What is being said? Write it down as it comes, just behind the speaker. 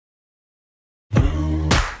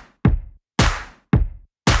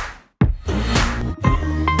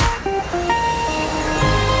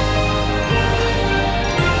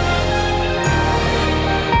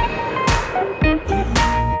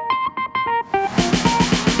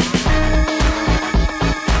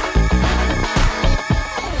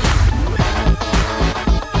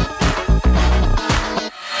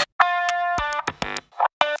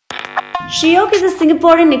Shiok is a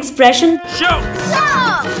Singaporean expression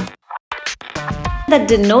that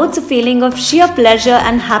denotes a feeling of sheer pleasure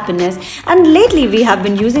and happiness, and lately we have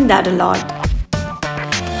been using that a lot.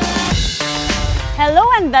 Hello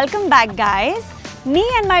and welcome back, guys. Me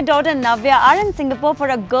and my daughter Navya are in Singapore for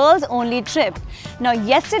a girls-only trip. Now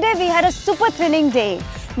yesterday we had a super thrilling day.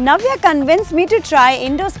 Navya convinced me to try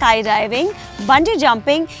indoor skydiving, bungee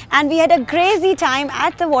jumping, and we had a crazy time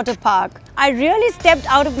at the water park. I really stepped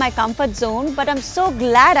out of my comfort zone, but I'm so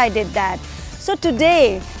glad I did that. So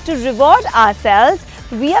today, to reward ourselves,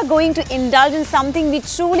 we are going to indulge in something we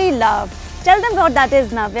truly love. Tell them what that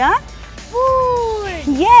is, Navya.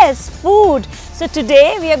 Food! Yes, food. So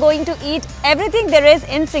today we are going to eat everything there is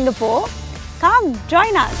in Singapore. Come,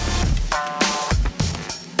 join us.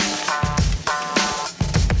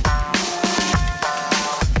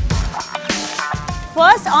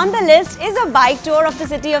 First on the list is a bike tour of the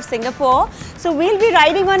city of Singapore. So we'll be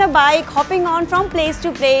riding on a bike, hopping on from place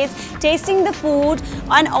to place, tasting the food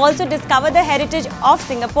and also discover the heritage of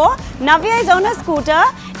Singapore. Navya is on a scooter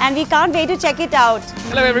and we can't wait to check it out.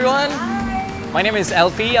 Hello everyone. Hi. My name is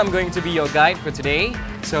Alfie. I'm going to be your guide for today.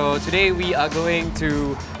 So today we are going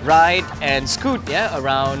to ride and scoot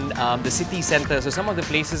around the city centre. So some of the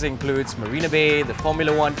places includes Marina Bay, the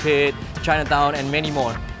Formula 1 pit, Chinatown and many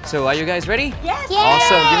more. So are you guys ready? Yes!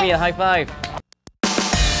 Awesome, give me a high five.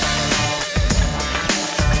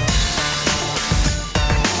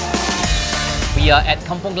 We are at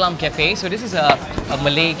Kampong Glam Cafe. So this is a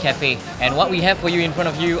Malay cafe, and what we have for you in front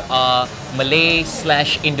of you are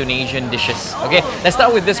Malay/Indonesian dishes. Okay, let's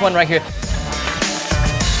start with this one right here.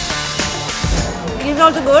 Is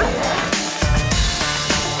also good.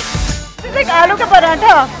 It's like aloo ka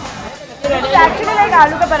parantha. It's actually like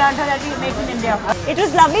aloo ka parantha that we make in India. It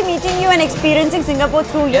was lovely meeting you and experiencing Singapore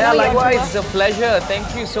through you. Yeah, likewise. It's a pleasure.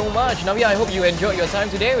 Thank you so much. Navya, I hope you enjoyed your time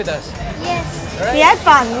today with us. Yes. Right. We had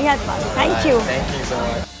fun. We had fun. Thank you. Thank you so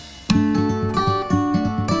much.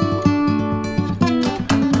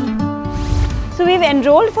 So we've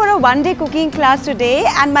enrolled for a one-day cooking class today,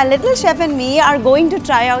 and my little chef and me are going to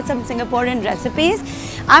try out some Singaporean recipes.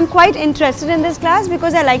 I'm quite interested in this class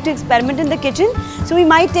because I like to experiment in the kitchen. So we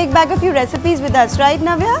might take back a few recipes with us, right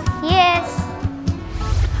Navya? Yes.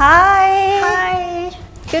 Hi! Hi.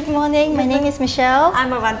 Good morning. My name is Michelle.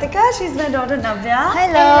 I'm Avantika. She's my daughter Navya.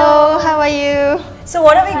 Hello. How are you? So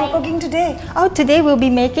what are we cooking today? Oh, today we'll be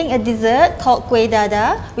making a dessert called kueh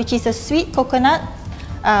dada, which is a sweet coconut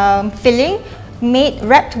filling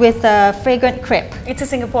wrapped with a fragrant crepe. It's a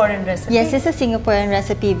Singaporean recipe. Yes, it's a Singaporean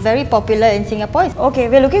recipe, very popular in Singapore. Okay,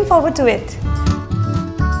 we're looking forward to it.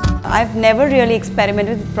 I've never really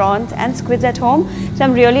experimented with prawns and squids at home, so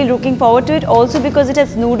I'm really looking forward to it, also because it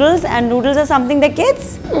has noodles, and noodles are something that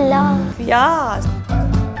kids love. Yeah.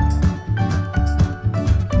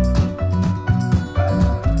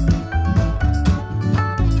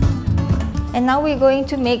 And now we're going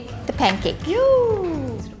to make the pancake.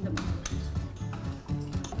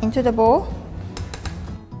 Into the bowl,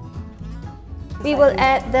 we will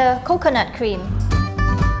add the coconut cream.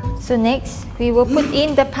 So next, we will put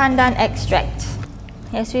in the pandan extract.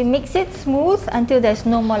 As we mix it smooth until there's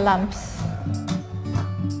no more lumps.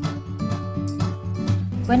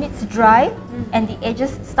 When it's dry and the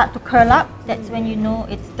edges start to curl up, that's when you know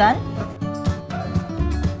it's done.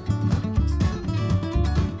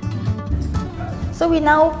 So we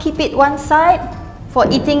now keep it one side for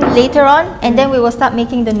eating later on, and then we will start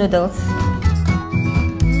making the noodles.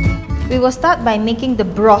 We will start by making the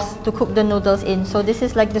broth to cook the noodles in. So this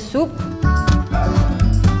is like the soup.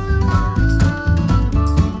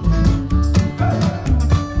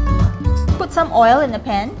 Put some oil in the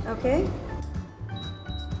pan. Okay.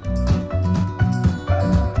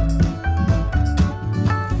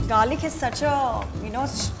 Garlic has such a,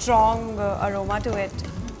 strong aroma to it.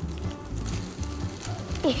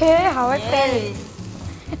 Yeah, how it felt.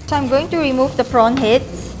 So I'm going to remove the prawn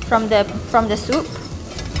heads from the soup.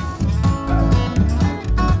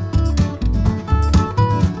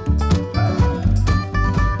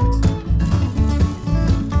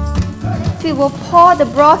 We will pour the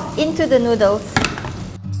broth into the noodles.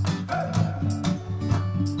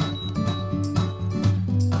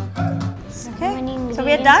 Okay, so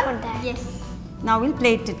we are done? Yes. Now we'll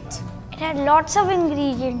plate it. It had lots of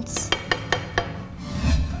ingredients.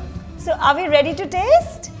 So are we ready to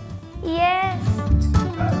taste? Yes.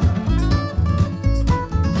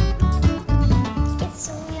 It's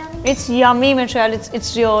so yummy. It's yummy, Michelle.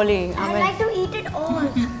 It's really. I like to eat it all.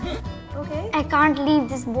 Okay. I can't leave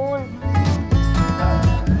this bowl.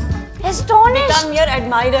 Astonished! Become your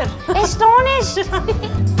admirer. Astonished!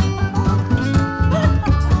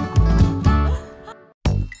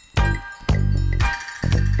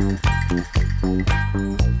 We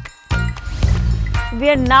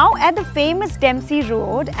are now at the famous Dempsey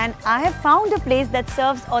Road and I have found a place that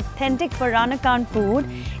serves authentic Peranakan food.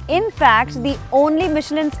 In fact, the only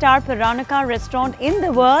Michelin star Peranakan restaurant in the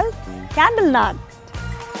world, Candlenut.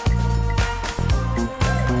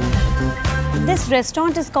 This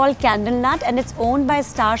restaurant is called Candlenut and it's owned by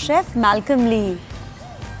star chef Malcolm Lee.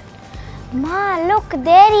 Ma, look,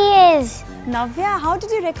 there he is. Navya, how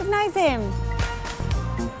did you recognize him?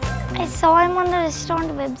 I saw him on the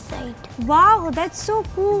restaurant website. Wow, that's so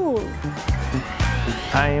cool.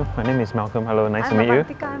 Hi, my name is Malcolm. Hello, nice to meet you.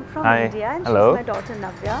 Avantika, I'm from Hi. India and Hello. she's my daughter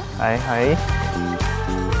Navya. Hi.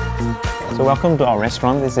 So welcome to our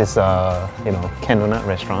restaurant. This is Candlenut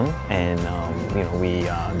restaurant, and we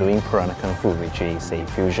are doing Peranakan food, which is a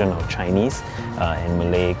fusion of Chinese and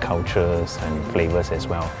Malay cultures and flavors as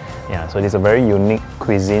well. Yeah, so it's a very unique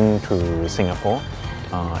cuisine to Singapore.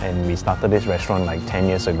 And we started this restaurant like 10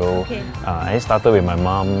 years ago. Okay. I started with my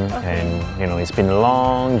mom, and it's been a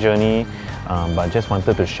long journey, but just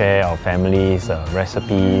wanted to share our family's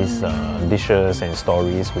recipes, dishes and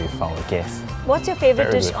stories with our guests. What's your favorite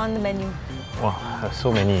Very dish good. on the menu? Wow,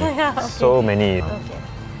 so many, Yeah, okay. so many. Okay.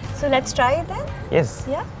 So let's try it then? Yes,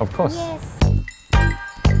 Yeah? of course. Yes.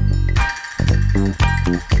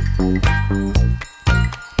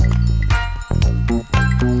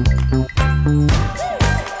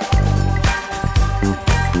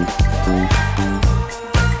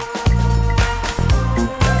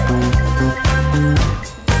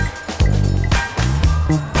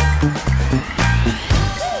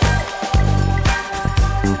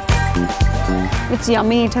 It's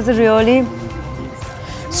yummy. It has a really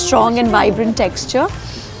strong and vibrant texture,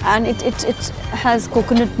 and it has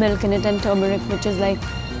coconut milk in it and turmeric, which is like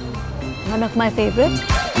one of my favorites.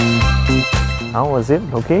 How was it?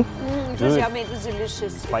 Okay? It was Good. yummy. It was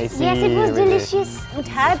delicious. Spicy. Yes, it was really. delicious. It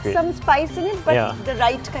had Great. some spice in it, but Yeah. the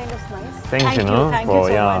right kind of spice. Thank you, Thank you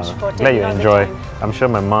so much for glad you taking out the enjoy. time. I'm sure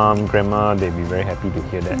my mom, grandma, they'd be very happy to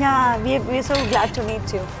hear that. Yeah, we're so glad to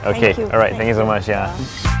meet you. Okay, Thank you. all right, thank you so much. Yeah.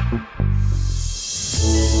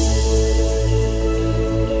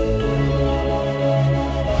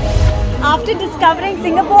 After discovering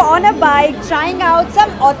Singapore on a bike, trying out some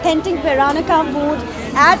authentic Peranakan food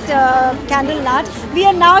at Candlenut, we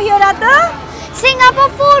are now here at the Singapore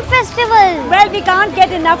Food Festival. well, we can't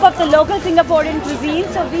get enough of the local Singaporean cuisine,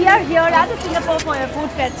 so we are here at the Singapore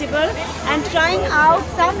Food Festival and trying out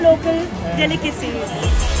some local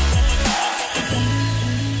delicacies.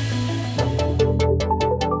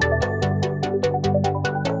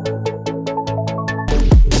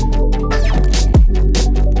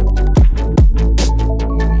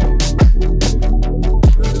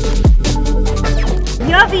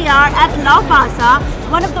 Here we are at Lau Pa Sat,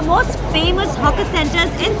 one of the most famous hawker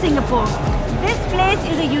centers in Singapore. This place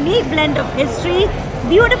is a unique blend of history,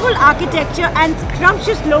 beautiful architecture and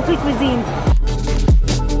scrumptious local cuisine.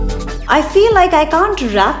 I feel like I can't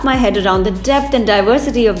wrap my head around the depth and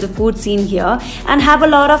diversity of the food scene here and have a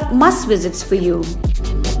lot of must visits for you.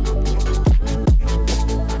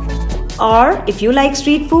 Or if you like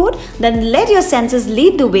street food, then let your senses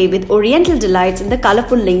lead the way with oriental delights in the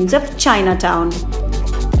colorful lanes of Chinatown.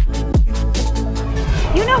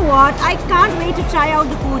 You know what? I can't wait to try out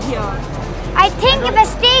the food here. I think if I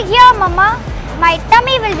stay here, Mama, my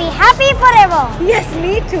tummy will be happy forever. Yes,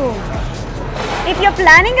 me too. If you're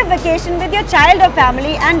planning a vacation with your child or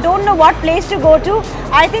family and don't know what place to go to,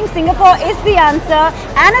 I think Singapore is the answer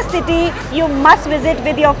and a city you must visit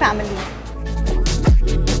with your family.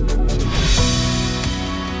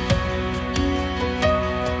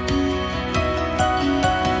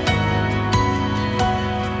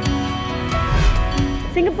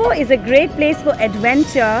 Singapore is a great place for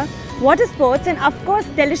adventure, water sports and of course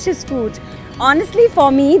delicious food. Honestly,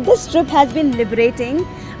 for me, this trip has been liberating.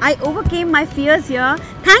 I overcame my fears here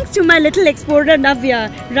thanks to my little explorer Navya.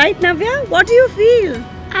 Right, Navya? What do you feel?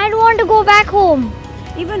 I don't want to go back home.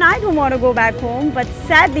 Even I don't want to go back home, but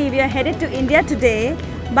sadly we are headed to India today.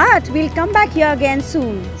 But we'll come back here again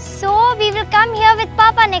soon. So we will come here with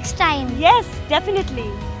Papa next time. Yes, definitely.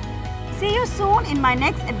 See you soon in my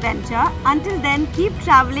next adventure. Until then, keep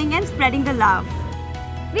traveling and spreading the love.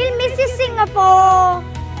 We'll miss you, Singapore.